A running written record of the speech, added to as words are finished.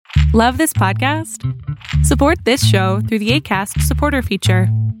Love this podcast? Support this show through the Acast supporter feature.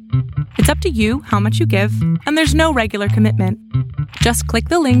 It's up to you how much you give, and there's no regular commitment. Just click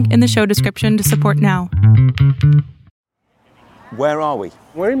the link in the show description to support now. Where are we?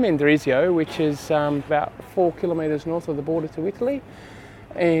 We're in Mendrisio, which is about 4 kilometres north of the border to Italy,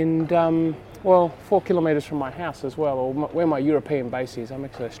 and 4 kilometres from my house as well, or where my European base is. I'm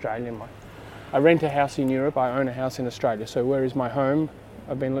actually Australian. I rent a house in Europe, I own a house in Australia, so where is my home?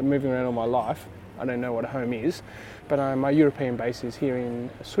 I've been moving around all my life. I don't know what a home is, but my European base is here in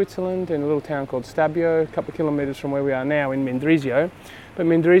Switzerland in a little town called Stabio, a couple of kilometres from where we are now in Mendrisio. But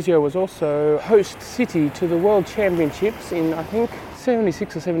Mendrisio was also host city to the World Championships in, I think,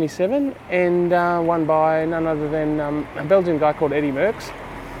 76 or 77, and won by none other than a Belgian guy called Eddy Merckx.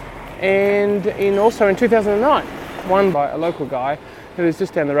 And also in 2009, won by a local guy who is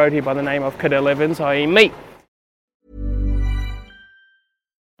just down the road here by the name of Cadel Evans, i.e. me.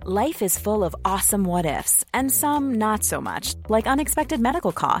 Life is full of awesome what-ifs, and some not so much, like unexpected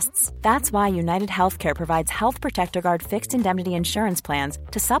medical costs. That's why United Healthcare provides Health Protector Guard fixed indemnity insurance plans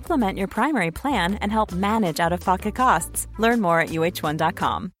to supplement your primary plan and help manage out-of-pocket costs. Learn more at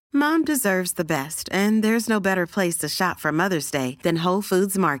uh1.com. Mom deserves the best, and there's no better place to shop for Mother's Day than Whole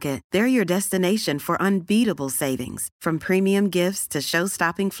Foods Market. They're your destination for unbeatable savings, from premium gifts to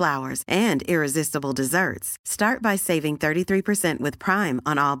show-stopping flowers and irresistible desserts. Start by saving 33% with Prime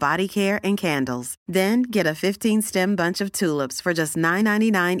on all body care and candles. Then get a 15-stem bunch of tulips for just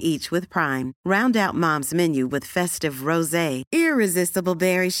 $9.99 each with Prime. Round out Mom's menu with festive rosé, irresistible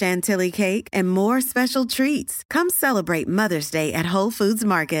berry chantilly cake, and more special treats. Come celebrate Mother's Day at Whole Foods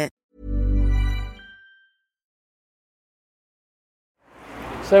Market.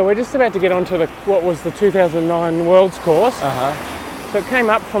 So we're just about to get onto what was the 2009 Worlds course. So it came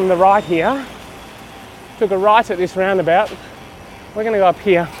up from the right here, took a right at this roundabout. We're going to go up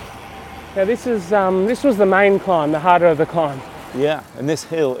here. Now this was the main climb, the harder of the climb. Yeah, and this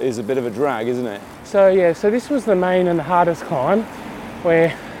hill is a bit of a drag, isn't it? So this was the main and the hardest climb,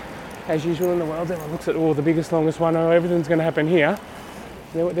 where, as usual in the world, everyone looks at the biggest, longest one, everything's going to happen here.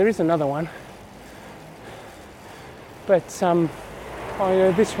 There is another one, but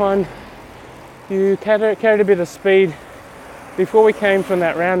this one, you carried a bit of speed. Before we came from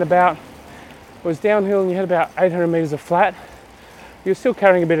that roundabout, it was downhill and you had about 800 metres of flat. You're still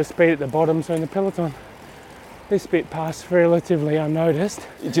carrying a bit of speed at the bottom, so in the peloton, this bit passed relatively unnoticed.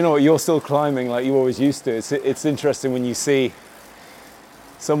 Do you know what? You're still climbing like you always used to. It's interesting when you see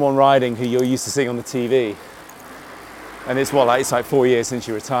someone riding who you're used to seeing on the TV. And it's like 4 years since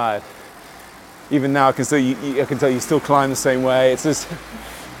you retired. Even now, I can tell you still climb the same way. It's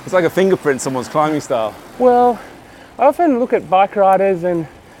like a fingerprint, someone's climbing style. Well, I often look at bike riders and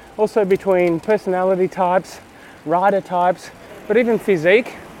also between personality types, rider types, but even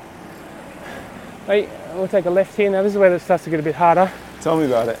physique. We'll take a left here. Now this is where it starts to get a bit harder. Tell me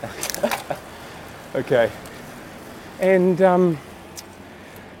about it. Okay. And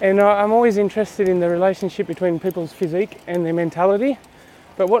I'm always interested in the relationship between people's physique and their mentality.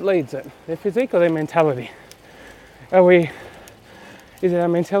 But what leads it? Their physique or their mentality? Is it our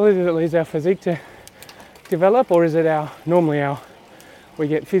mentality that leads our physique to develop, or is it we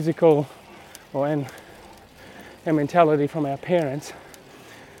get physical and our mentality from our parents?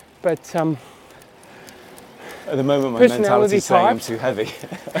 But at the moment, my mentality is saying I'm too heavy.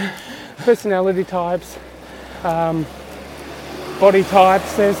 Personality types, body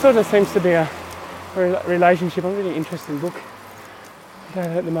types. There sort of seems to be a relationship. I'm really interested in book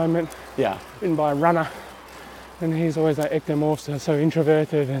at the moment. Yeah. Written by a runner, and he's always like ectomorphs, so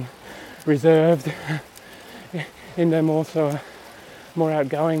introverted and reserved. Endomorphs are more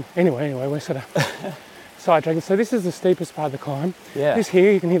outgoing. Anyway, we're sort of sidetracking. So this is the steepest part of the climb. Yeah. This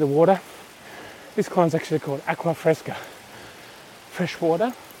here, you can hear the water. This climb's actually called Acqua Fresca, fresh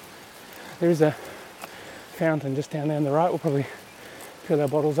water. There is a fountain just down there on the right. We'll probably fill our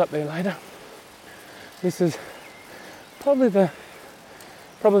bottles up there later. This is probably the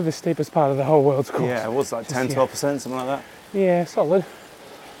steepest part of the whole World's course. Yeah, it was like 10, 12%, something like that. Yeah, solid.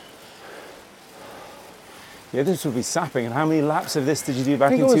 Yeah, this would be sapping. And how many laps of this did you do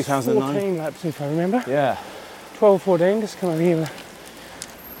back in 2009? 14 laps, if I remember. Yeah. 12, 14, just come over here.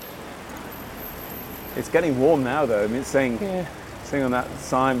 It's getting warm now, though. I mean, it's saying on that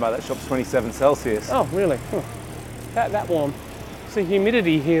sign by that shop's 27 Celsius. Oh, really? Oh, that warm. It's the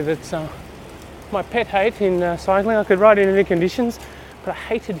humidity here that's my pet hate in cycling. I could ride in any conditions, but I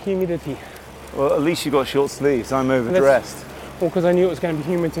hated humidity. Well, at least you got short sleeves. I'm overdressed. Well, because I knew it was going to be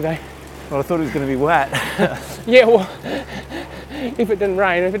humid today. Well, I thought it was going to be wet. Yeah, well, if it didn't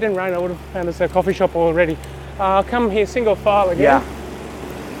rain, I would have found us a coffee shop already. I'll come here single file again. Yeah.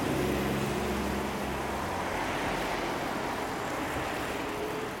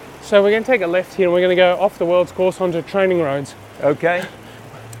 So we're going to take a left here and we're going to go off the world's course onto training roads. Okay.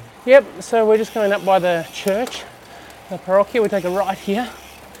 Yep, so we're just going up by the church, the parochia. We take a right here.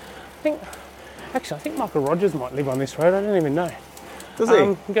 I think Michael Rogers might live on this road. I don't even know. Does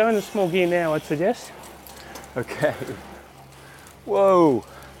he? Go into small gear now, I'd suggest. Okay. Whoa.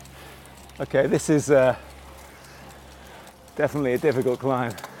 Okay, this is definitely a difficult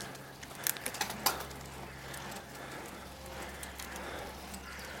climb.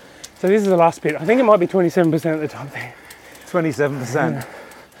 So this is the last bit. I think it might be 27% at the top there. 27%.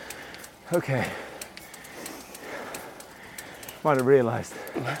 Okay. Might have realised.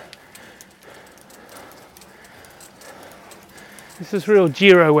 This is real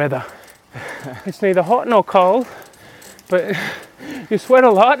Giro weather. It's neither hot nor cold, but you sweat a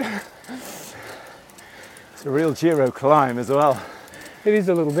lot. It's a real Giro climb as well. It is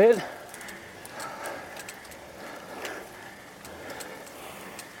a little bit.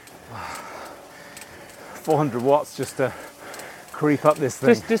 $400 just to creep up this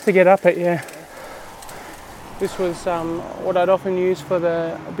thing. Just to get up it, yeah. This was what I'd often use before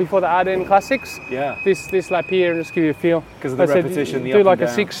the Ardennes Classics. Yeah. This lap here, just give you a feel. Because of the repetition, the do up like and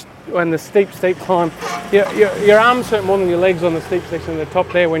a down. 6 when the steep climb. Your arms hurt more than your legs on the steep section at the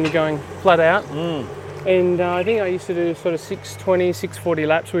top there when you're going flat out. And I think I used to do sort of 620, 640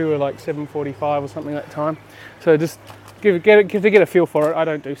 laps. We were like 745 or something at that time. So just to get a feel for it. I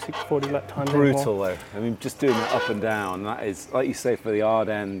don't do 640 lap times Brutal anymore. though. I mean, just doing it up and down, that is, like you say, for the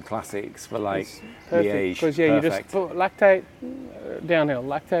Ardennes Classics, for like Liège. Because you just lactate, downhill,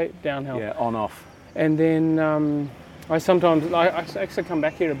 lactate, downhill. Yeah, on off. And then I actually come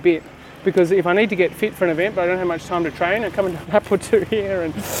back here a bit because if I need to get fit for an event but I don't have much time to train, I come and do a lap or two here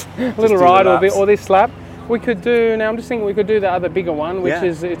and a little ride or this lap. We could do, now I'm just thinking we could do the other bigger one, which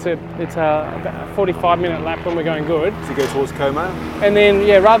is it's a 45-minute lap when we're going good. To go towards Como? And then,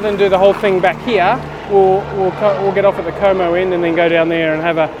 rather than do the whole thing back here, we'll get off at the Como end and then go down there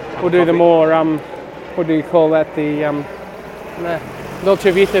and we'll do the more, what do you call that, the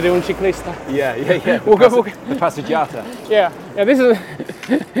Dolce Vita di un ciclista. Yeah. The passeggiata. Yeah, this is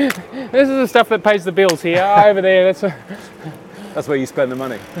the stuff that pays the bills here. Over there, That's where you spend the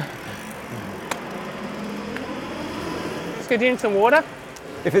money. Let's get in some water.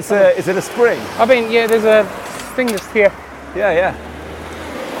 If it's is it a spring? There's a thing just here. Yeah.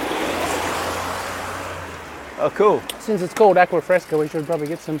 Oh, cool. Since it's called Aqua Fresca, we should probably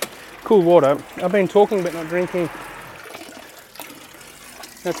get some cool water. I've been talking but not drinking.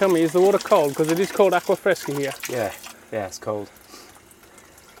 Now tell me, is the water cold? Because it is called Aqua Fresca here. Yeah, it's cold.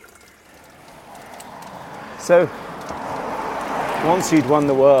 So, once you'd won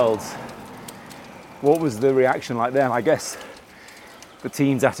the Worlds, what was the reaction like then? I guess the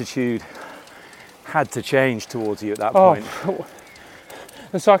team's attitude had to change towards you at that point.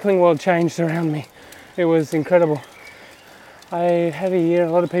 The cycling world changed around me. It was incredible. I had a year,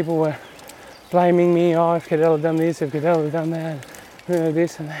 a lot of people were blaming me, if Cadel had done this, if Cadel had done that,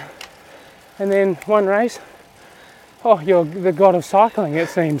 this and that. And then one race, you're the god of cycling, it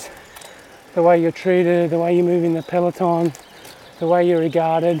seems. The way you're treated, the way you move in the peloton, the way you're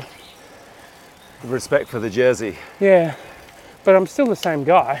regarded. The respect for the jersey. Yeah, but I'm still the same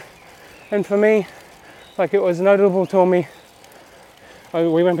guy. And for me, it was notable to me.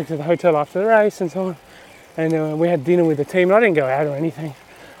 We went back to the hotel after the race and so on, and we had dinner with the team. I didn't go out or anything.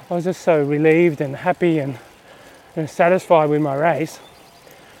 I was just so relieved and happy and satisfied with my race.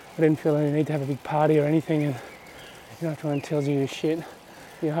 I didn't feel any need to have a big party or anything. And if someone tells you shit,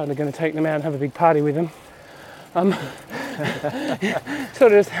 you're hardly going to take them out and have a big party with them.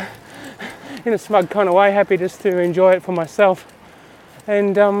 Sort of just in a smug kind of way, happy just to enjoy it for myself.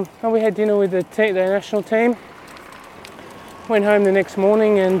 And we had dinner with the national team. Went home the next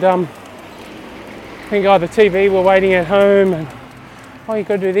morning and I think the TV were waiting at home and you've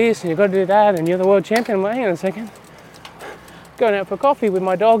got to do this and you've got to do that and you're the world champion. I'm like, hang on a second. Going out for coffee with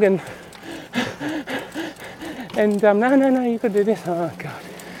my dog and no, you could do this. Oh God.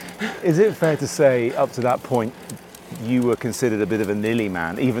 Is it fair to say up to that point you were considered a bit of a nilly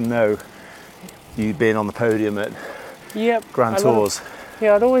man, even though you'd been on the podium at Grand Tours?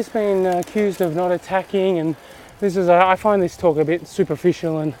 I'd always been accused of not attacking, and I find this talk a bit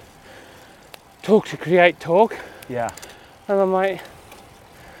superficial and talk to create talk. Yeah. And I'm like,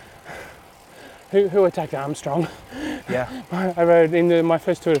 who attacked Armstrong? Yeah. I rode my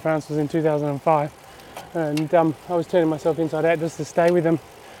first Tour de France was in 2005, and I was turning myself inside out just to stay with them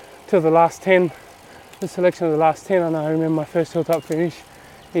till the last 10, the selection of the last 10. And I remember my first hilltop finish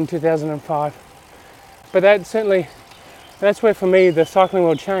in 2005. But that's where for me the cycling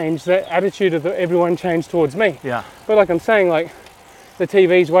world changed. That attitude of everyone changed towards me. Yeah. But like I'm saying, the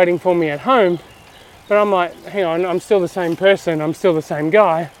TV's waiting for me at home. But I'm like, hang on, I'm still the same person, I'm still the same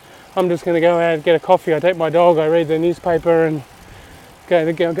guy. I'm just going to go out, get a coffee, I take my dog, I read the newspaper and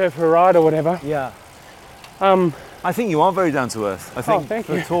go for a ride or whatever. Yeah. I think you are very down to earth. I think thank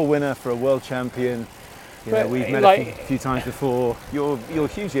for you. a tour winner, for a world champion, But, we've met a few times before. You're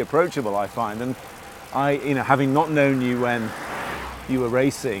hugely approachable, I find, and having not known you when you were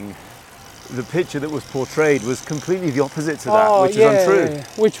racing, the picture that was portrayed was completely the opposite to that, which is untrue. Yeah.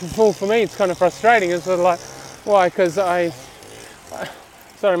 Which for me it's kind of frustrating. It's sort of like, why? Because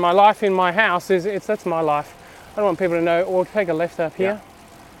my life in my house that's my life. I don't want people to know. Or take a left up here.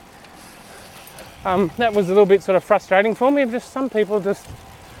 That was a little bit sort of frustrating for me. Just some people they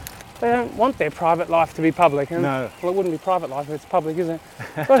don't want their private life to be public. And, No. Well, it wouldn't be private life if it's public, is it?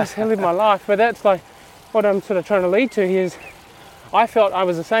 So I just live my life. But that's like what I'm sort of trying to lead to here is I felt I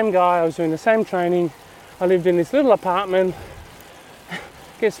was the same guy. I was doing the same training. I lived in this little apartment.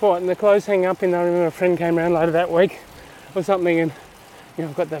 Guess what? And the clothes hang up in there. I remember a friend came around later that week or something, and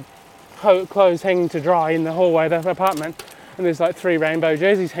I've got the clothes hanging to dry in the hallway of the apartment, and there's like 3 rainbow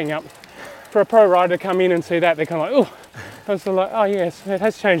jerseys hanging up. For a pro rider to come in and see that, they're kind of like, oh. I was sort of like, oh yes, it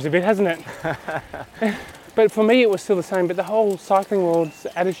has changed a bit, hasn't it? But for me, it was still the same. But the whole cycling world's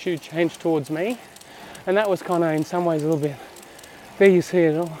attitude changed towards me, and that was kind of, in some ways, a little bit. There you see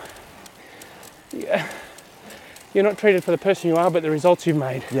it all. Yeah. You're not treated for the person you are, but the results you've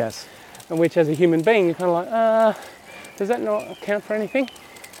made. Yes. And which, as a human being, you're kind of like, does that not count for anything?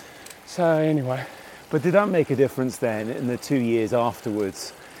 So anyway. But did that make a difference then in the 2 years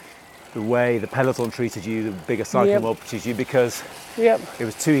afterwards? The way the peloton treated you, the bigger cycling world treated you, because it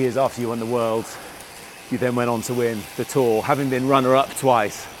was 2 years after you won the world, you then went on to win the Tour, having been runner-up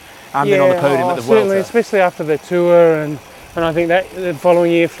twice and been on the podium at the certainly, Vuelta. Especially after the Tour, and I think that the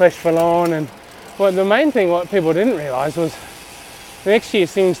following year, Flèche Wallonne, and well, the main thing what people didn't realise was the next year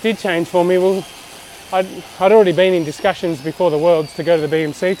things did change for me. Well, I'd already been in discussions before the Worlds to go to the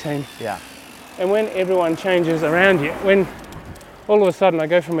BMC team. Yeah. And when everyone changes around you, when all of a sudden I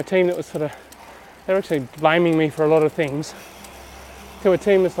go from a team that was they're actually blaming me for a lot of things, to a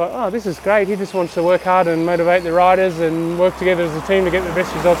team that's like, oh, this is great, he just wants to work hard and motivate the riders and work together as a team to get the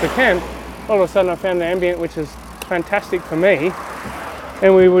best results we can. All of a sudden I found the ambient, which is fantastic for me,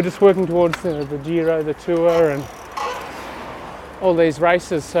 and we were just working towards the Giro, the Tour, and all these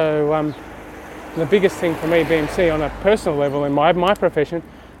races. So the biggest thing for me, BMC, on a personal level in my profession,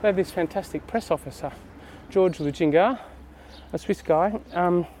 they had this fantastic press officer, George Luchingar, a Swiss guy,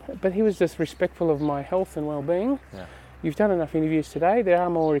 but he was just respectful of my health and well-being. Yeah. You've done enough interviews today, there are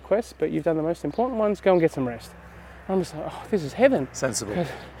more requests, but you've done the most important ones, go and get some rest. I'm just like, oh, this is heaven. Sensible.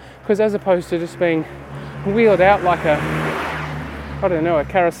 Because as opposed to just being wheeled out like a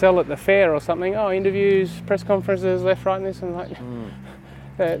carousel at the fair or something, interviews, press conferences, left, right, and this, and like,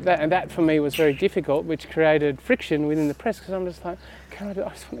 that for me was very difficult, which created friction within the press, because I'm just like, I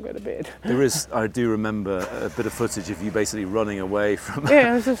just want to go to bed. I do remember a bit of footage of you basically running away from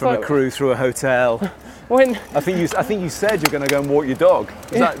a crew through a hotel. I think you said you're going to go and walk your dog.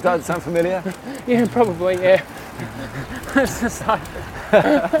 Does that sound familiar? Yeah, probably, yeah. It's just like,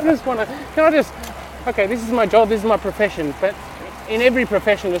 this is my job, this is my profession, but in every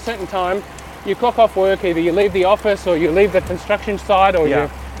profession at a certain time, you clock off work, either you leave the office or you leave the construction site or you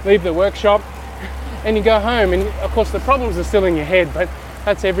leave the workshop, and you go home, and of course the problems are still in your head, but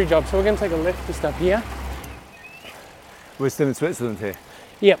that's every job. So we're going to take a left just up here. We're still in Switzerland here.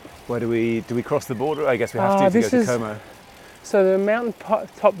 Yep. Where do we cross the border? I guess we have to go to Como. So the mountain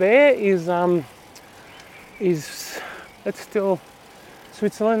top there is that's still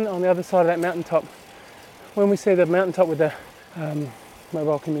Switzerland. On the other side of that mountain top, when we see the mountain top with the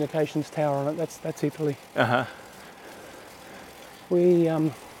mobile communications tower on it, that's Italy. We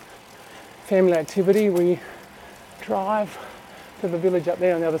family activity, we drive to the village up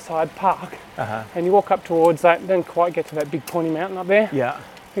there on the other side, park, and you walk up towards that, don't quite get to that big pointy mountain up there. Yeah. I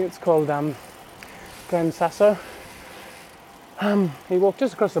think it's called Gran Sasso. You walk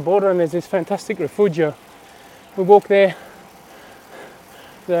just across the border and there's this fantastic refugio. We walk there,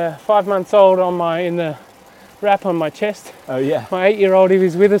 the 5 months old in the wrap on my chest. Oh yeah. My 8-year-old, if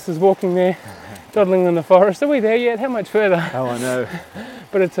he's with us, is walking there, dawdling in the forest. Are we there yet? How much further? Oh, I know.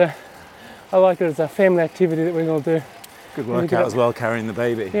 But I like it as a family activity that we're going to do. Good workout as well, carrying the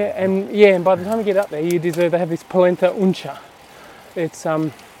baby. Yeah, and by the time you get up there, you deserve. They have this polenta uncha. It's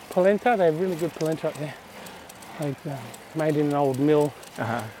polenta. They have really good polenta up there, like made in an old mill.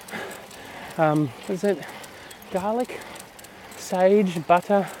 Is it garlic, sage,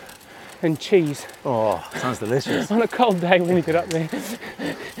 butter, and cheese? Oh, sounds delicious. On a cold day when you get up there,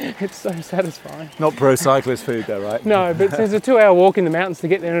 It's so satisfying. Not pro cyclist food though, right? No, but there's a 2-hour walk in the mountains to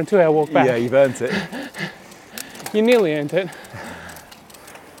get there and a 2-hour walk back. Yeah, you've earned it. You nearly earned it.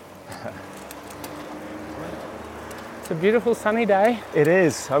 It's a beautiful sunny day It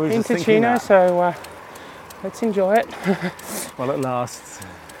is. I was in just thinking Ticino, that. so let's enjoy it. While it lasts.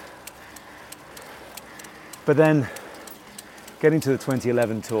 But then, getting to the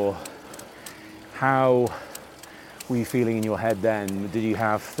 2011 tour, how were you feeling in your head then? Did you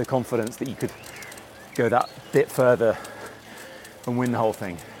have the confidence that you could go that bit further and win the whole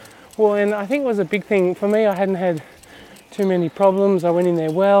thing? Well, and I think it was a big thing for me. I hadn't had too many problems. I went in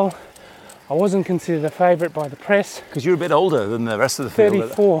there well. I wasn't considered a favourite by the press. Because you're a bit older than the rest of the field.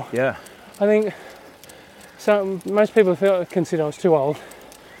 34. Yeah. I think most people consider I was too old,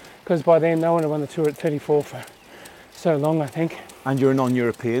 because by then no one had won the Tour at 34 for so long, I think. And you're a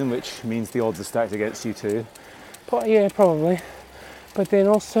non-European, which means the odds are stacked against you too. But yeah, probably. But then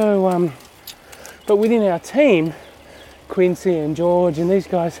also, but within our team, Quincy and George and these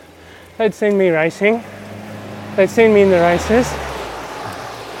guys, they'd seen me racing. They'd seen me in the races.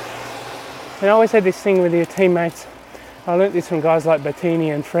 And I always had this thing with your teammates. I learnt this from guys like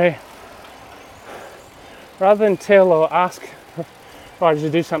Bettini and Frey. Rather than tell or ask riders to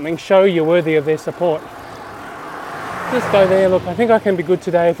do something, show you're worthy of their support. Just go there, look, I think I can be good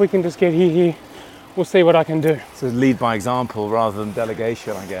today. If we can just get here, we'll see what I can do. So lead by example rather than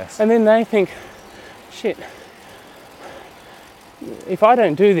delegation, I guess. And then they think, shit, if I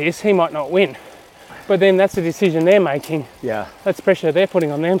don't do this, he might not win. But then that's a decision they're making. Yeah. That's pressure they're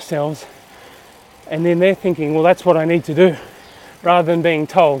putting on themselves. And then they're thinking, well, that's what I need to do, rather than being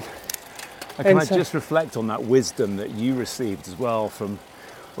told. And can I just reflect on that wisdom that you received as well from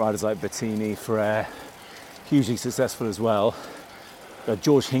riders like Bettini, Ferrer, hugely successful as well.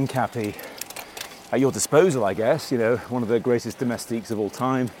 George Hincapie at your disposal, I guess, you know, one of the greatest domestiques of all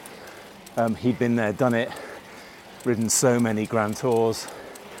time. He'd been there, done it, ridden so many Grand Tours.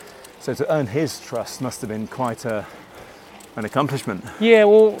 So to earn his trust must have been quite an accomplishment. Yeah,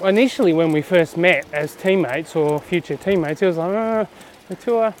 well, initially when we first met as teammates or future teammates, he was like, the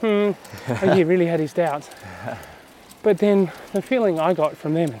Tour, he really had his doubts. But then the feeling I got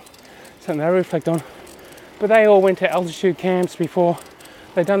from them, something I reflect on, but they all went to altitude camps before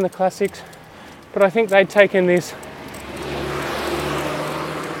they'd done the classics. But I think they'd taken this,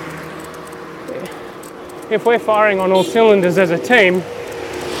 if we're firing on all cylinders as a team,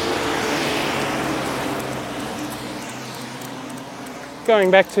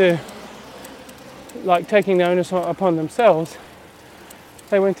 going back to like taking the onus upon themselves,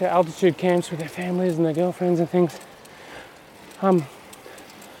 they went to altitude camps with their families and their girlfriends and things. I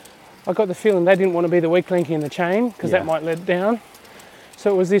got the feeling they didn't want to be the weak link in the chain, because that might let down.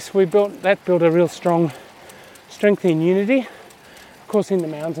 So it was this, built a real strong strength in unity. Of course, in the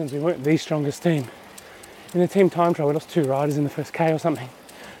mountains, we weren't the strongest team. In the team time trial, we lost 2 riders in the first K or something.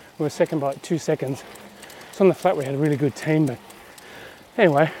 We were second by 2 seconds. So on the flat, we had a really good team, but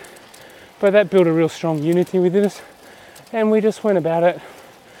anyway, but that built a real strong unity within us. And we just went about it.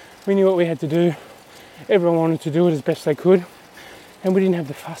 We knew what we had to do. Everyone wanted to do it as best they could. And we didn't have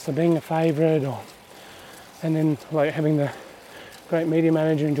the fuss of being a favourite, and then like having the great media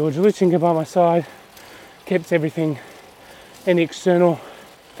manager and George Lutzinger by my side kept everything, any external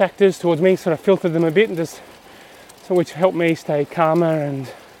factors towards me, sort of filtered them a bit, and just so which helped me stay calmer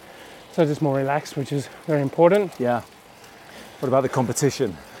and so just more relaxed, which is very important. Yeah. What about the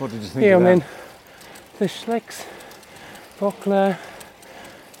competition? What did you think Yeah, of and that? then the Schlecks, Bockler,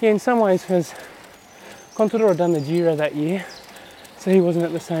 in some ways, because Contador had done the Giro that year, so he wasn't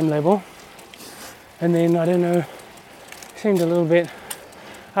at the same level. And then, I don't know, it seemed a little bit,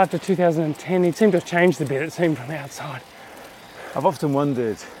 after 2010, it seemed to have changed a bit, it seemed, from outside. I've often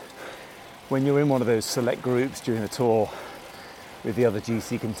wondered, when you're in one of those select groups during the tour with the other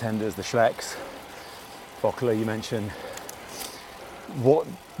GC contenders, the Schlecks, Bockler you mentioned,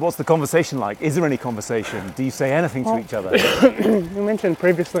 what's the conversation like? Is there any conversation? Do you say anything to each other? You mentioned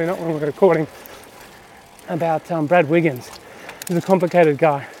previously, not when we were recording, about Brad Wiggins. He's a complicated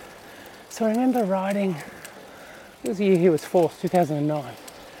guy. So I remember riding, it was the year he was 4th, 2009,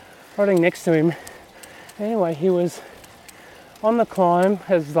 riding next to him. Anyway, he was on the climb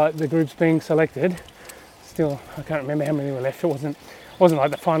as like the group's being selected. Still, I can't remember how many were left. It wasn't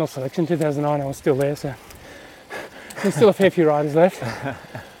like the final selection. 2009, I was still there, so there's still a fair few riders left.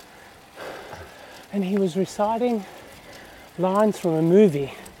 And he was reciting lines from a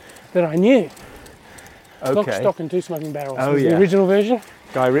movie that I knew. Okay. Lock, Stock and Two Smoking Barrels. Oh, was yeah. The original version.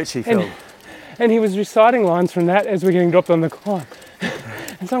 Guy Ritchie film. And he was reciting lines from that as we're getting dropped on the climb.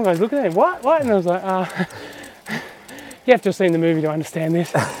 And some guys looking at him, what? And I was like, You have to have seen the movie to understand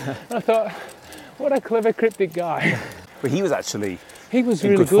this. I thought, what a clever, cryptic guy. But he was actually He was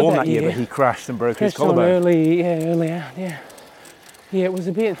in really good form that year, year. but he crashed and broke his Crashed on collarbone. early out, yeah. Yeah, it was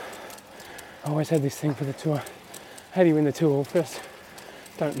a bit... I always had this thing for the tour. How do you win the tour? First,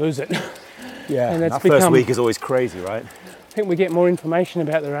 don't lose it. Yeah, And that's that first become- week is always crazy, right? I think we get more information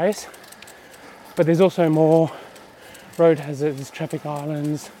about the race, but there's also more road hazards, traffic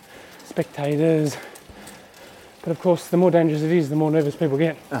islands, spectators. But of course, the more dangerous it is, the more nervous people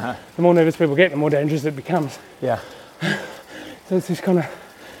get. Uh-huh. The more nervous people get, the more dangerous it becomes. Yeah. So it's this kind of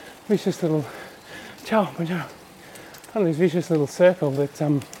vicious little kind of this vicious little circle that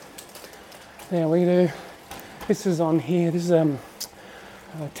yeah, we do. This is on here. This is a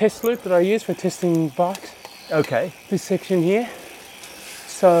test loop that I use for testing bikes. Okay. This section here.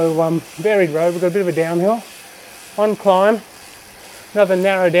 So varied road. We've got a bit of a downhill, one climb, another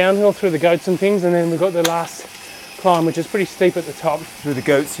narrow downhill through the goats and things, and then we've got the last climb, which is pretty steep at the top. Through the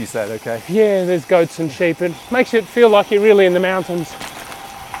goats, you said, okay. Yeah, there's goats and sheep. It makes it feel like you're really in the mountains.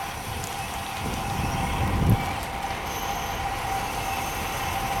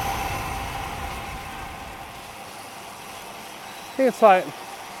 I think it's like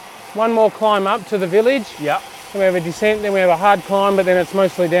one more climb up to the village. Yeah. Then we have a descent, then we have a hard climb, but then it's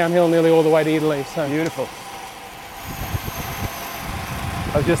mostly downhill nearly all the way to Italy. So Beautiful.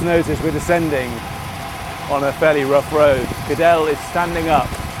 I've just noticed we're descending on a fairly rough road. Cadell is standing up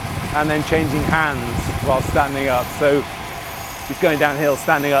and then changing hands while standing up. So he's going downhill,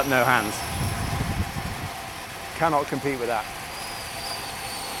 standing up, no hands. Cannot compete with that.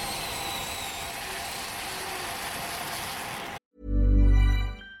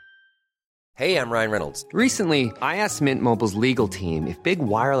 Hey, I'm Ryan Reynolds. Recently, I asked Mint Mobile's legal team if big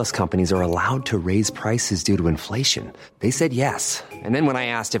wireless companies are allowed to raise prices due to inflation. They said yes. And then when I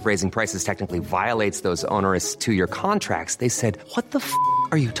asked if raising prices technically violates those onerous 2-year contracts, they said, "What the f***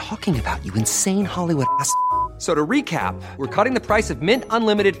 are you talking about, you insane Hollywood ass?" So to recap, we're cutting the price of Mint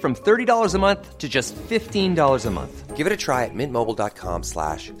Unlimited from $30 a month to just $15 a month. Give it a try at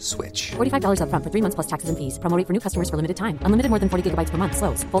mintmobile.com/switch. $45 up front for 3 months plus taxes and fees. Promo rate for new customers for limited time. Unlimited more than 40 gigabytes per month.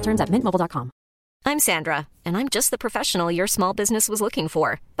 Slows full terms at mintmobile.com. I'm Sandra, and I'm just the professional your small business was looking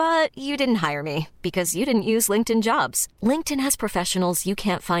for. But you didn't hire me because you didn't use LinkedIn Jobs. LinkedIn has professionals you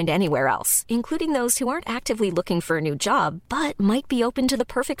can't find anywhere else, including those who aren't actively looking for a new job, but might be open to the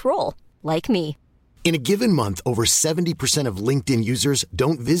perfect role, like me. In a given month, over 70% of LinkedIn users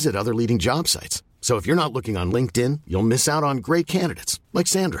don't visit other leading job sites. So if you're not looking on LinkedIn, you'll miss out on great candidates like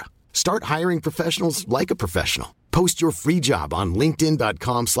Sandra. Start hiring professionals like a professional. Post your free job on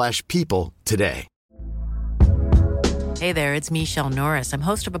linkedin.com/people today. Hey there, it's Michelle Norris. I'm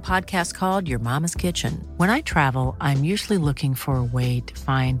host of a podcast called Your Mama's Kitchen. When I travel, I'm usually looking for a way to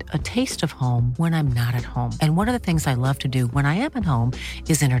find a taste of home when I'm not at home. And one of the things I love to do when I am at home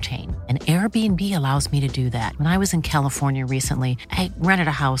is entertain. And Airbnb allows me to do that. When I was in California recently, I rented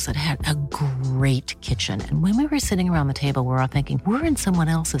a house that had a great kitchen. And when we were sitting around the table, we're all thinking, we're in someone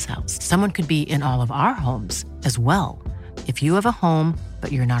else's house. Someone could be in all of our homes as well. If you have a home,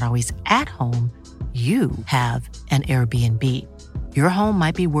 but you're not always at home, you have an Airbnb. Your home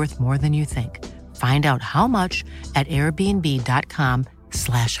might be worth more than you think. Find out how much at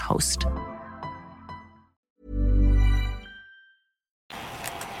airbnb.com/host.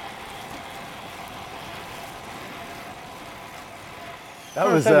 That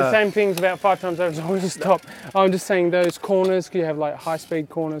I was say the same things about 5 times over, so I'll just stop. I'm just saying those corners, you have like high speed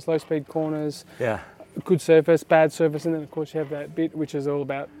corners, low speed corners, yeah. good surface, bad surface, and then of course you have that bit which is all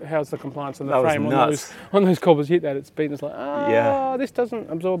about how's the compliance of the That was frame nuts. on those cobbles. You hit that at speed and it's like, Yeah. this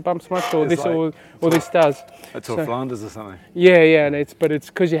doesn't absorb bumps much, or It's this like- or this does. That's all So- Flanders or something. Yeah, and it's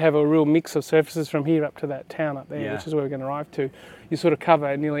because you have a real mix of surfaces from here up to that town up there, Yeah. which is where we're going to arrive to. You sort of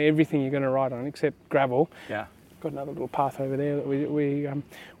cover nearly everything you're going to ride on except gravel. Yeah. Got another little path over there that we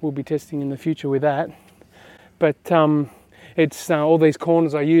will be testing in the future with that. But it's all these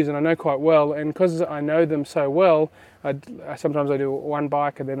corners I use and I know quite well, and because I know them so well, sometimes I do one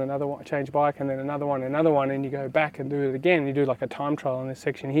bike and then another one, change bike and then another one, and you go back and do it again. You do like a time trial in this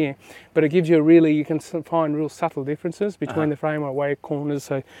section here, but it gives you you can find real subtle differences between the frame or way corners.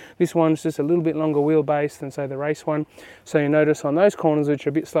 So this one's just a little bit longer wheelbase than say the race one. So you notice on those corners which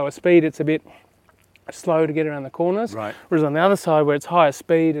are a bit slower speed, it's a bit slow to get around the corners, Right. Whereas on the other side where it's higher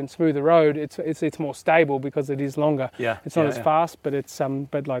speed and smoother road, it's more stable because it is longer. Yeah, It's not yeah, as yeah. fast, but it's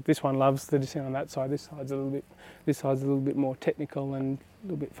but like this one loves the descent on that side. This side's a little bit more technical and a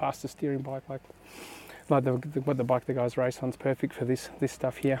little bit faster steering bike. Like like the bike the guys race on's perfect for this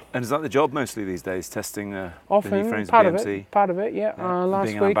stuff here. And is that the job mostly these days, testing the Often, new frames part of of BMC? it, part of it, yeah. Last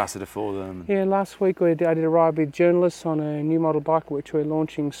being week, an ambassador for them. Yeah, last week I did a ride with journalists on a new model bike which we're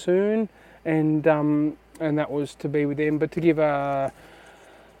launching soon, and that was to be with them. But to give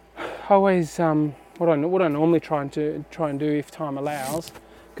always what I normally try and do if time allows,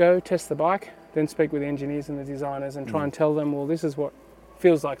 go test the bike, then speak with the engineers and the designers and try and tell them, well, this is what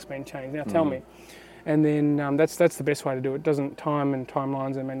feels like it's been changed. Now tell me. And then that's the best way to do it.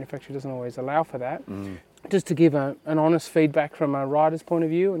 Timelines and manufacturer doesn't always allow for that. Just to give an honest feedback from a rider's point of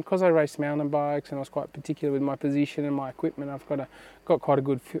view, and because I raced mountain bikes and I was quite particular with my position and my equipment, I've got quite a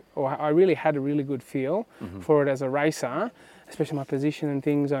good, I really had a really good feel for it as a racer, especially my position and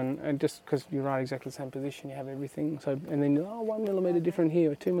things, and just because you ride exactly the same position, you have everything. So and then 1 millimetre different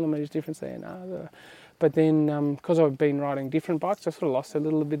here, or 2 millimetres difference there. But then, because I've been riding different bikes, I sort of lost a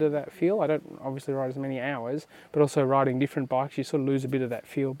little bit of that feel. I don't obviously ride as many hours, but also riding different bikes, you sort of lose a bit of that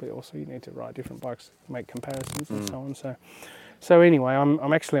feel, but also you need to ride different bikes, make comparisons and so on. So anyway,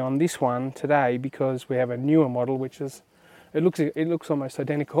 I'm actually on this one today because we have a newer model, which is, it looks almost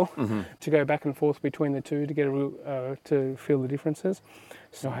identical, to go back and forth between the two to get to feel the differences.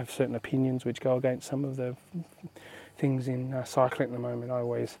 So I have certain opinions which go against some of the things in cycling at the moment. I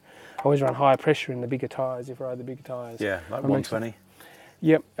always run higher pressure in the bigger tyres if I ride the bigger tyres. Yeah, like 120.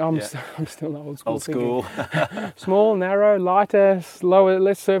 Yep, I'm still old school. Old school. Small, narrow, lighter, lower,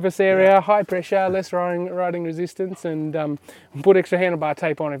 less surface area, high pressure, less riding resistance, and put extra handlebar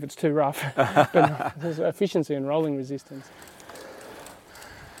tape on if it's too rough. But there's efficiency and rolling resistance.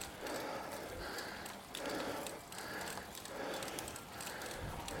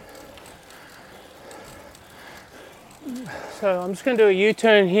 So I'm just going to do a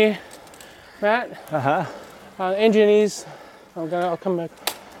U-turn here, Matt. Engine is, I'll come back,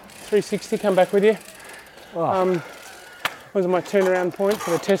 360, come back with you. Was my turnaround point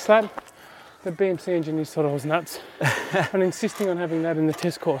for the test lap. The BMC engineers thought I was nuts and insisting on having that in the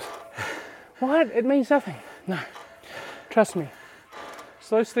test course. What? It means nothing. No, trust me.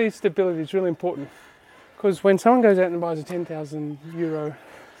 Slow speed stability is really important, because when someone goes out and buys a €10,000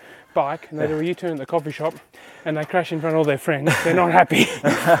 bike and they do a U-turn at the coffee shop and they crash in front of all their friends, they're not happy.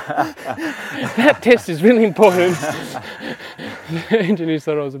 That test is really important. The engineers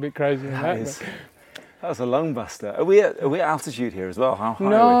thought I was a bit crazy on that. That was a lung buster. Are we at altitude here as well? How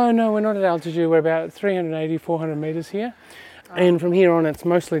high are we? No, we're not at altitude. We're about 380, 400 metres here. And from here on, it's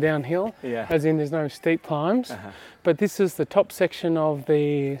mostly downhill, as in there's no steep climbs. But this is the top section of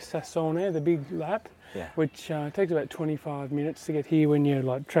the Sassone, the big lap, which takes about 25 minutes to get here when you're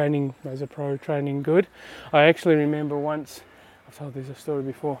like training as a pro, training good. I actually remember once, I've told this story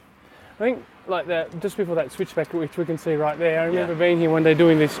before, I think like that, just before that switchback, which we can see right there, I remember being here one day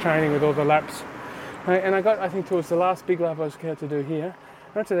doing this training with all the laps. And I got, I think towards the last big lap I was about to do here,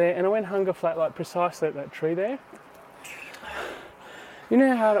 I got to there and I went hunger flat like precisely at that tree there. You know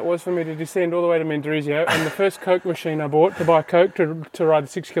how hard it was for me to descend all the way to Mendrisio and the first Coke machine I bought to buy Coke to ride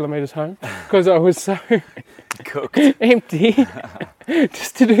 6 kilometres home, because I was so empty.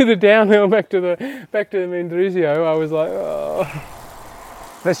 Just to do the downhill back to the Mendrisio, I was like, oh.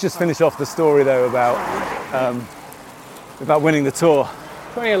 Let's just finish off the story though about winning the Tour.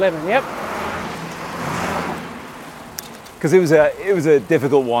 2011, yep. Because it was a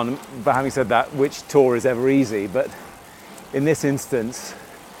difficult one. But having said that, which Tour is ever easy? But in this instance,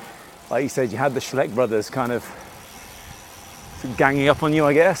 like you said, you had the Schleck brothers kind of ganging up on you,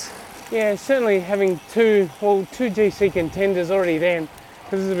 I guess. Yeah, certainly having two GC contenders already then.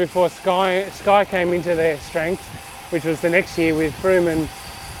 This is before Sky came into their strength, which was the next year with Froome and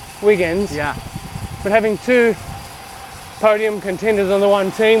Wiggins. Yeah. But having two podium contenders on the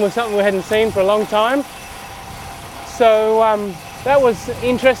one team was something we hadn't seen for a long time. So that was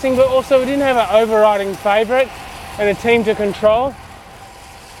interesting, but also we didn't have an overriding favourite and a team to control.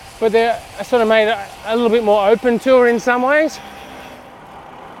 But they sort of made a little bit more open tour in some ways.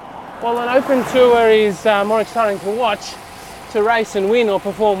 While an open tour is more exciting to watch, to race and win or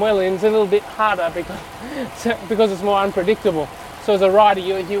perform well in is a little bit harder because it's more unpredictable. So as a rider,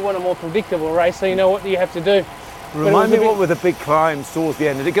 you want a more predictable race, so you know what you have to do. Remind me what were the big climbs towards the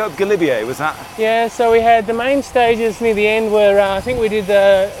end? Did it go up Galibier, was that? Yeah, so we had the main stages near the end where I think we did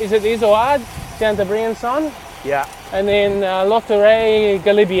the Izoard down to Briançon. Yeah. And then Lotheret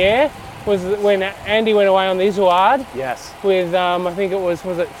Galibier was when Andy went away on the Izoard. Yes. With, I think was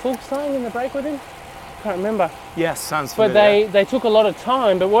it Fulkstein in the break with him? Can't remember. Yes, sounds familiar. But they took a lot of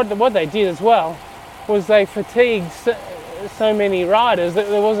time, but what they did as well was they fatigued so many riders that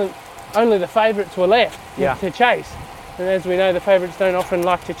there wasn't, only the favourites were left to chase. And as we know, the favourites don't often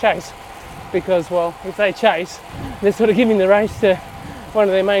like to chase. because, well, if they chase, they're sort of giving the race to one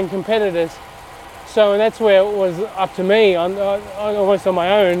of their main competitors. So, and that's where it was up to me, almost on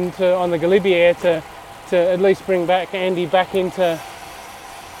my own, on the Galibier, to at least bring back Andy back into,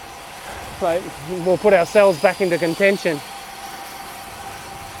 like, we'll put ourselves back into contention.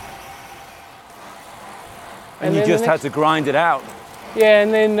 And you just had to grind it out. Yeah,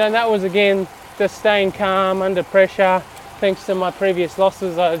 and then that was again just staying calm under pressure, thanks to my previous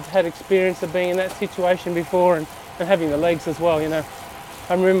losses. I'd had experience of being in that situation before, and having the legs as well, you know.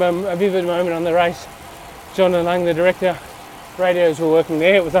 I remember a vivid moment on the race. John and Lang, the director, radios were working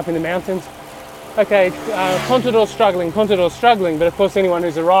there. It was up in the mountains. Okay, Contador's struggling, but of course anyone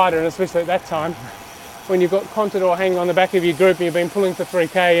who's a rider, and especially at that time, when you've got Contador hanging on the back of your group and you've been pulling for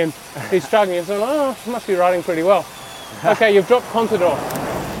 3K and he's struggling, it's like, oh, he must be riding pretty well. Okay, you've dropped Contador.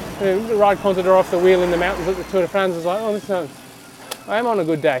 Ride Contador off the wheel in the mountains at the Tour de France is like, oh, I am on a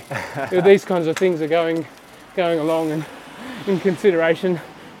good day. These kinds of things are going along, and in consideration,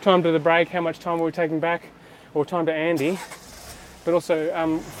 time to the break, how much time were we taking back, or time to Andy. But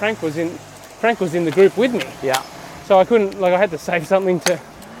also, Frank was in the group with me. Yeah. So I couldn't, like, I had to save something to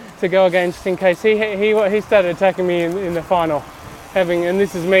go against in case he started attacking me in the final. And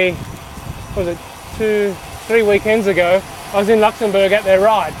this is me, was it 2-3 weekends ago, I was in Luxembourg at their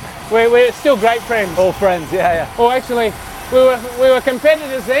ride. We're still great friends. All friends, yeah. Well, actually, we were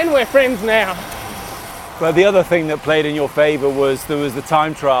competitors then, we're friends now. But the other thing that played in your favour was there was the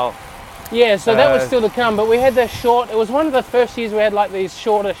time trial. Yeah, so that was still to come, but we had the short, it was one of the first years we had like these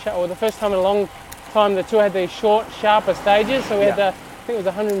shorter, or the first time in a long time the tour had these short, sharper stages. So we had I think it was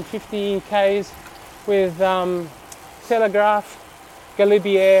 150 Ks with Telegraph,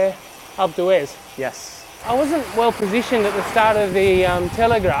 Galibier, Alpe d'Huez. Yes. I wasn't well positioned at the start of the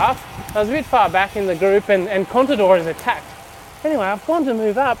Telegraph. I was a bit far back in the group, and Contador is attacked. Anyway, I've gone to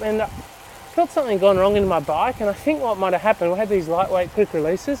move up and I felt something gone wrong in my bike, and I think what might have happened, we had these lightweight quick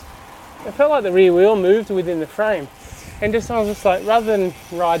releases. It felt like the rear wheel moved within the frame. And I was just like, rather than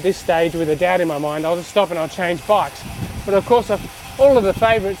ride this stage with a doubt in my mind, I'll just stop and I'll change bikes. But of course, all of the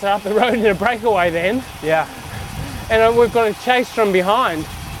favourites are up the road in a breakaway then. Yeah. And we've got a chase from behind.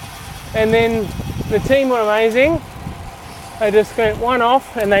 And then the team were amazing. They just went one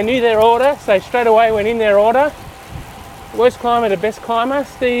off and they knew their order, so they straight away went in their order. Worst climber to best climber.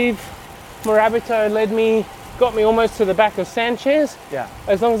 Steve Morabito led me, got me almost to the back of Sanchez. Yeah.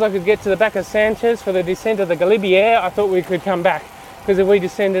 As long as I could get to the back of Sanchez for the descent of the Galibier, I thought we could come back. Because if we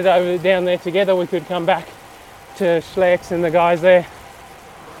descended down there together, we could come back to Schlecks and the guys there.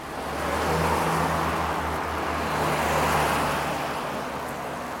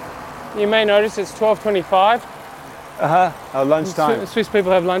 You may notice it's 12:25. Oh, lunchtime. Swiss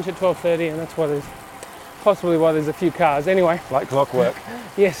people have lunch at 12:30, and that's possibly why there's a few cars. Anyway. Like clockwork.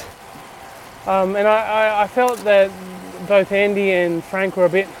 Yes. And I felt that both Andy and Frank were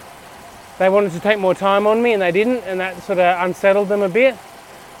they wanted to take more time on me and they didn't, and that sort of unsettled them a bit.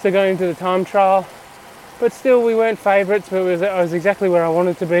 So going into the time trial, but still we weren't favourites, but I was exactly where I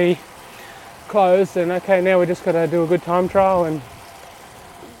wanted to be, close, and okay, now we just got to do a good time trial. And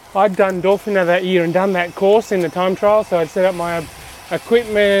I'd done Dauphina that year and done that course in the time trial, so I'd set up my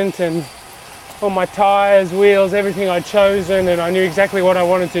equipment and all my tyres, wheels, everything I'd chosen, and I knew exactly what I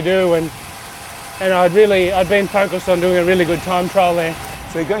wanted to do, and I'd been focused on doing a really good time trial there.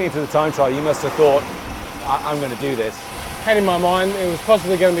 So going into the time trial, you must have thought, I'm going to do this. Had in my mind it was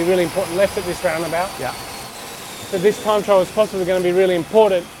possibly going to be really important left at this roundabout. Yeah. But this time trial was possibly going to be really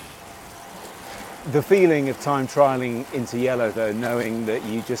important. The feeling of time trialling into yellow, though, knowing that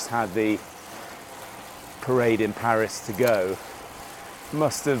you just had the parade in Paris to go,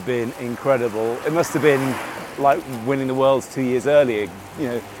 must have been incredible. It must have been like winning the Worlds 2 years earlier,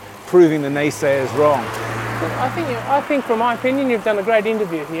 proving the naysayers wrong. I think from my opinion, you've done a great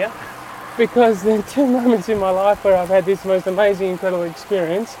interview here, because there are two moments in my life where I've had this most amazing, incredible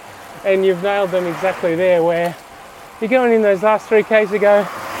experience, and you've nailed them exactly there, where you're going in those last 3Ks to go,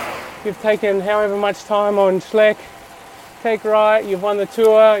 you've taken however much time on Schleck, take right, you've won the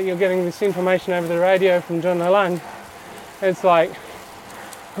tour, you're getting this information over the radio from John Nolan. It's like,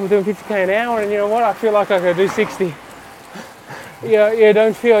 I'm doing 50k an hour, and you know what, I feel like I could do 60. You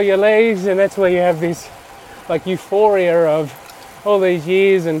don't feel your legs, and that's where you have this like euphoria of all these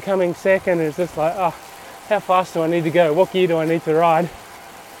years and coming second. It's just like, oh, how fast do I need to go? What gear do I need to ride?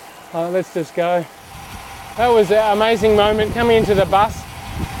 Let's just go. That was an amazing moment coming into the bus.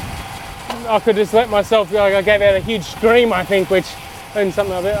 I could just let myself, I gave out a huge scream, I think, which isn't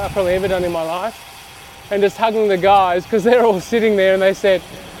something I've probably ever done in my life. And just hugging the guys, because they're all sitting there, and they said,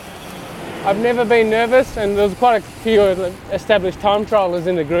 I've never been nervous, and there was quite a few established time trialers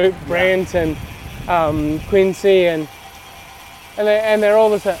in the group, Brent and Quincy, and they're all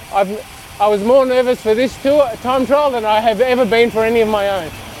the same. I was more nervous for this time trial than I have ever been for any of my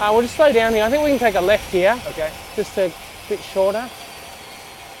own. We'll just slow down here. I think we can take a left here. Okay. Just a bit shorter.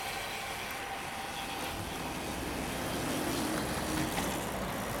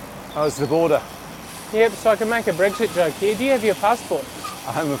 Oh, it's the border. Yep, so I can make a Brexit joke here. Do you have your passport?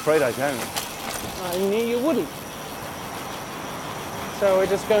 I'm afraid I don't. I knew you wouldn't. So we're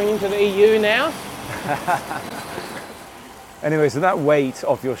just going into the EU now. Anyway, so that weight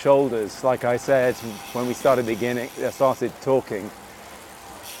off your shoulders, like I said when we started talking,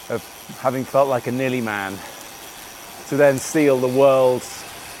 of having felt like a nilly man, to then seal the world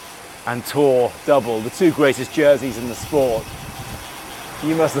and tour double, the two greatest jerseys in the sport.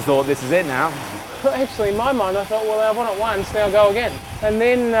 You must have thought, this is it now. Actually, in my mind, I thought, well, I won it once, now I'll go again. And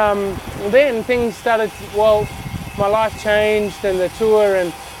then things started, well, my life changed and the tour, and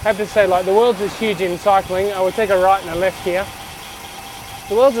I have to say, like, the world's is huge in cycling. I would take a right and a left here.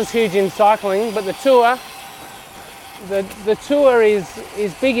 The world's is huge in cycling, but the tour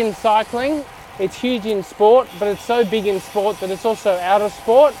is big in cycling. It's huge in sport, but it's so big in sport that it's also out of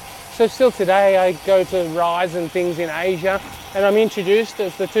sport. So still today I go to Rise and things in Asia, and I'm introduced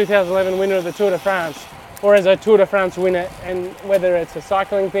as the 2011 winner of the Tour de France, or as a Tour de France winner, and whether it's a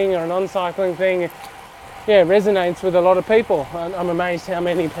cycling thing or a non-cycling thing, yeah, it resonates with a lot of people. I'm amazed how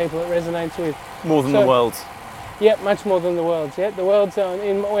many people it resonates with. More than the world's. Yep, much more than the world's. Yeah, the world's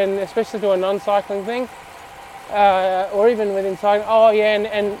when especially to a non-cycling thing, or even within cycling. Oh yeah,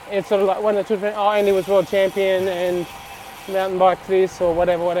 and it's sort of like when the Tour de France. Oh, Andy was world champion and mountain bike this or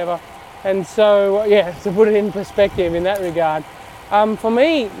whatever. And so yeah, to put it in perspective in that regard. For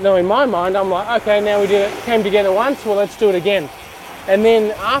me, no, in my mind, I'm like, okay, now we did it, came together once. Well, let's do it again. And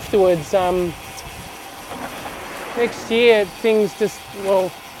then afterwards. Next year, things just,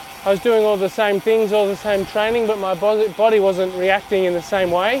 well, I was doing all the same things, all the same training, but my body wasn't reacting in the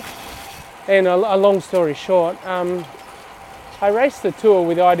same way. And a long story short, I raced the tour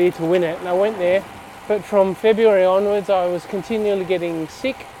with the idea to win it, and I went there, but from February onwards, I was continually getting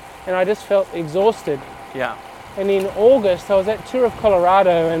sick, and I just felt exhausted. Yeah. And in August, I was at Tour of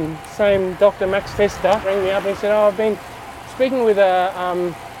Colorado, and same Dr. Max Testa rang me up and said, oh, I've been speaking with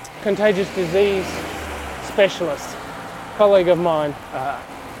a contagious disease specialist, colleague of mine.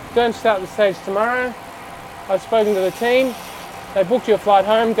 Don't start the stage tomorrow. I've spoken to the team. They booked you a flight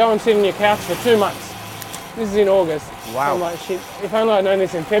home. Go and sit on your couch for 2 months. This is in August. Wow. I'm like, shit, if only I'd known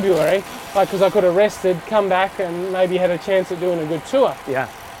this in February, like, because I could have rested, come back, and maybe had a chance at doing a good tour. Yeah.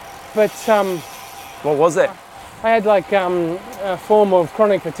 But what was it? I had like a form of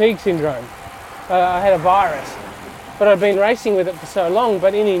chronic fatigue syndrome. I had a virus, but I'd been racing with it for so long.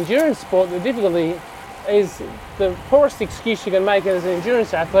 But in endurance sport, the difficulty is the poorest excuse you can make as an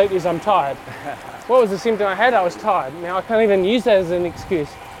endurance athlete is I'm tired. What was the symptom I had? I was tired. Now I can't even use that as an excuse.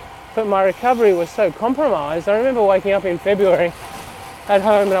 But my recovery was so compromised. I remember waking up in February at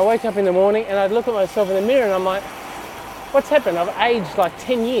home, and I wake up in the morning and I'd look at myself in the mirror and I'm like, what's happened? I've aged like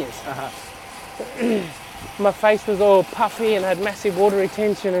 10 years. My face was all puffy and had massive water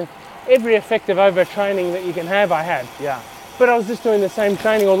retention, and every effect of overtraining that you can have I had. Yeah. But I was just doing the same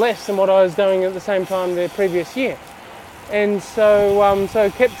training or less than what I was doing at the same time the previous year. And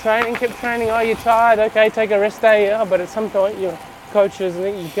so kept training. Oh, you're tired? Okay, take a rest day. Oh, but at some point your coaches and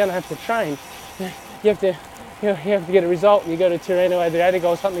you're going to have to train. You have to get a result. You go to Tirreno Adriatico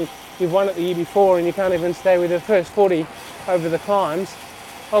or something you've won it the year before, and you can't even stay with the first 40 over the climbs.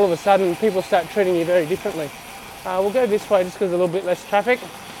 All of a sudden, people start treating you very differently. We'll go this way just because there's a little bit less traffic.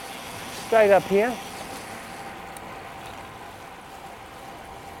 Straight up here.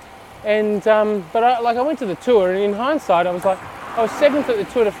 And I went to the tour, and in hindsight, I was 7th at the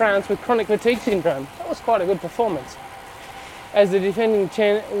Tour de France with chronic fatigue syndrome. That was quite a good performance. As the defending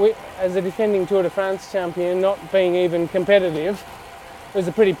Tour de France champion, not being even competitive, it was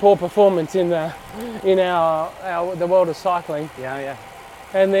a pretty poor performance in the world of cycling. Yeah.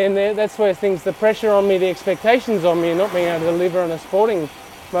 And then that's where the pressure on me, the expectations on me, not being able to deliver on a sporting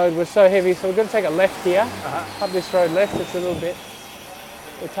mode was so heavy. So we're going to take a left here, up this road left. It's a little bit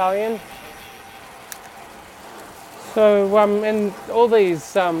Italian. So and all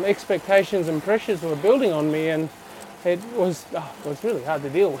these expectations and pressures were building on me, and it was really hard to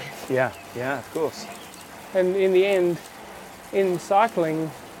deal with. Yeah, of course. And in the end, in cycling,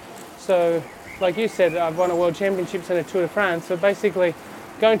 so like you said, I've won a World Championships and a Tour de France. So basically,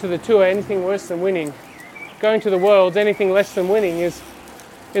 going to the Tour, anything worse than winning. Going to the Worlds, anything less than winning is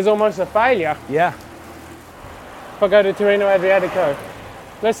almost a failure. Yeah. If I go to Tirreno Adriatico,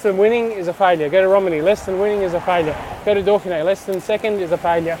 Less than winning is a failure. Go to Romani, less than winning is a failure. Go to Dauphiné, less than second is a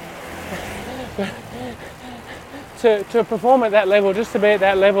failure. To perform at that level, just to be at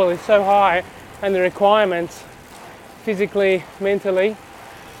that level is so high, and the requirements, physically, mentally,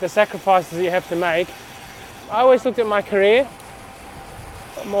 the sacrifices that you have to make. I always looked at my career,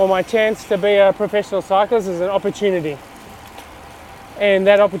 or my chance to be a professional cyclist, as an opportunity. And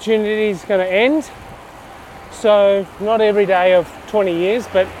that opportunity is going to end. So not every day of 20 years,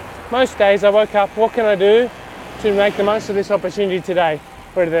 but most days I woke up, what can I do to make the most of this opportunity today?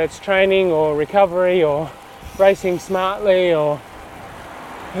 Whether it's training or recovery or racing smartly or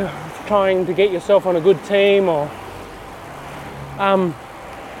trying to get yourself on a good team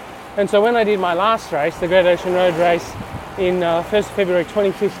and so when I did my last race, the Great Ocean Road race in 1st February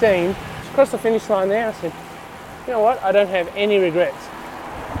 2015, across the finish line there, I said, you know what, I don't have any regrets.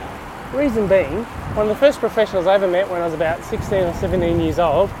 Reason being, one of the first professionals I ever met when I was about 16 or 17 years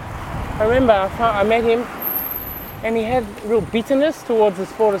old, I remember I met him and he had real bitterness towards the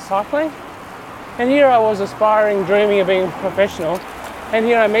sport of cycling. And here I was aspiring, dreaming of being a professional, and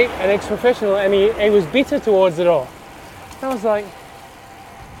here I meet an ex-professional and he was bitter towards it all. And I was like,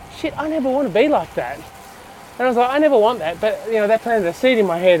 shit, I never want to be like that. And I was like, I never want that, but you know, that planted a seed in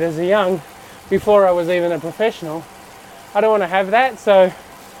my head as a young, before I was even a professional. I don't want to have that, so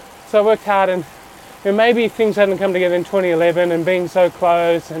I worked hard, and you know, maybe if things hadn't come together in 2011 and being so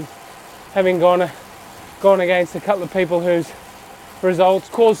close and having gone against a couple of people whose results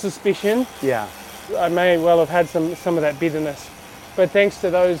caused suspicion, Yeah. I may well have had some of that bitterness. But thanks to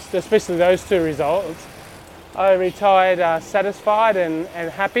those, especially those two results, I retired satisfied and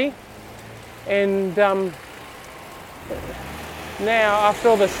happy. And now, after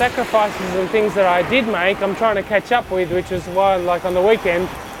all the sacrifices and things that I did make, I'm trying to catch up with, which is why, like on the weekend,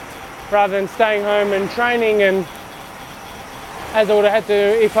 rather than staying home and training, and as I would have had to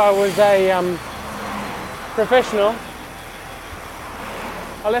if I was a professional,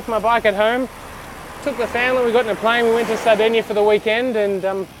 I left my bike at home, took the family, we got in a plane, we went to Sardinia for the weekend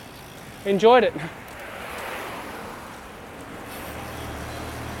and enjoyed it.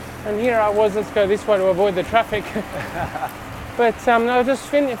 And here I was, let's go this way to avoid the traffic. But no, just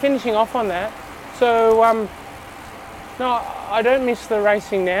finishing off on that. So, no, I don't miss the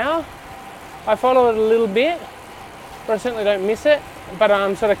racing now. I follow it a little bit, but I certainly don't miss it. But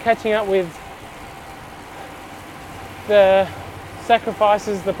I'm sort of catching up with the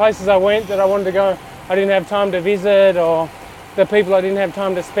sacrifices, the places I went that I wanted to go, I didn't have time to visit, or the people I didn't have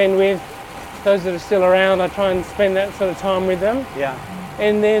time to spend with. Those that are still around, I try and spend that sort of time with them. Yeah.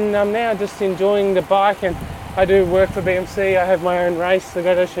 And then I'm now just enjoying the bike, and I do work for BMC. I have my own race, the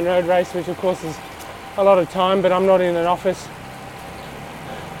Great Ocean Road race, which of course is a lot of time, but I'm not in an office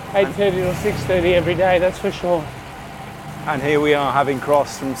 8:30 or 6:30 every day, that's for sure. And here we are, having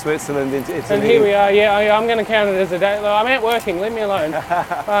crossed from Switzerland into Italy. And here we are, yeah, I'm going to count it as a day. I'm out working, leave me alone.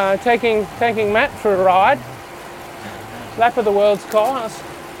 Taking Matt for a ride. Lap of the world's course.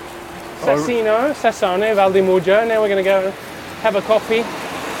 Sassone, Val di Muggia. Now we're going to go have a coffee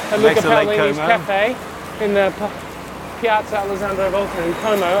at Luca Paolini's Cafe in the Piazza Alessandro Volta in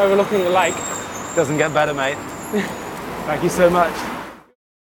Como, overlooking the lake. Doesn't get better, mate. Thank you so much.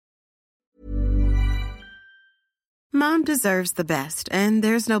 Mom deserves the best, and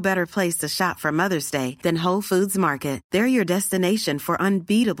there's no better place to shop for Mother's Day than Whole Foods Market. They're your destination for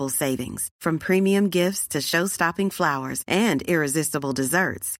unbeatable savings, from premium gifts to show-stopping flowers and irresistible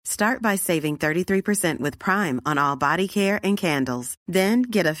desserts. Start by saving 33% with Prime on all body care and candles. Then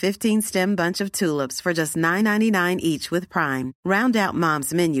get a 15-stem bunch of tulips for just $9.99 each with Prime. Round out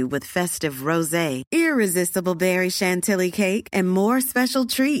Mom's menu with festive rosé, irresistible berry chantilly cake, and more special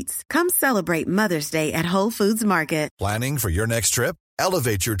treats. Come celebrate Mother's Day at Whole Foods Market. Planning for your next trip?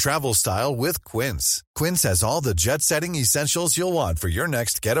 Elevate your travel style with Quince. Quince has all the jet-setting essentials you'll want for your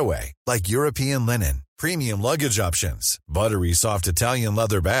next getaway, like European linen, premium luggage options, buttery soft Italian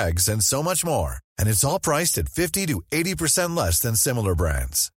leather bags, and so much more. And it's all priced at 50 to 80% less than similar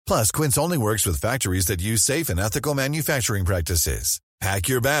brands. Plus, Quince only works with factories that use safe and ethical manufacturing practices. Pack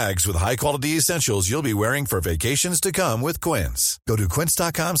your bags with high-quality essentials you'll be wearing for vacations to come with Quince. Go to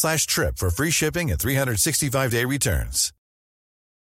quince.com/trip for free shipping and 365-day returns.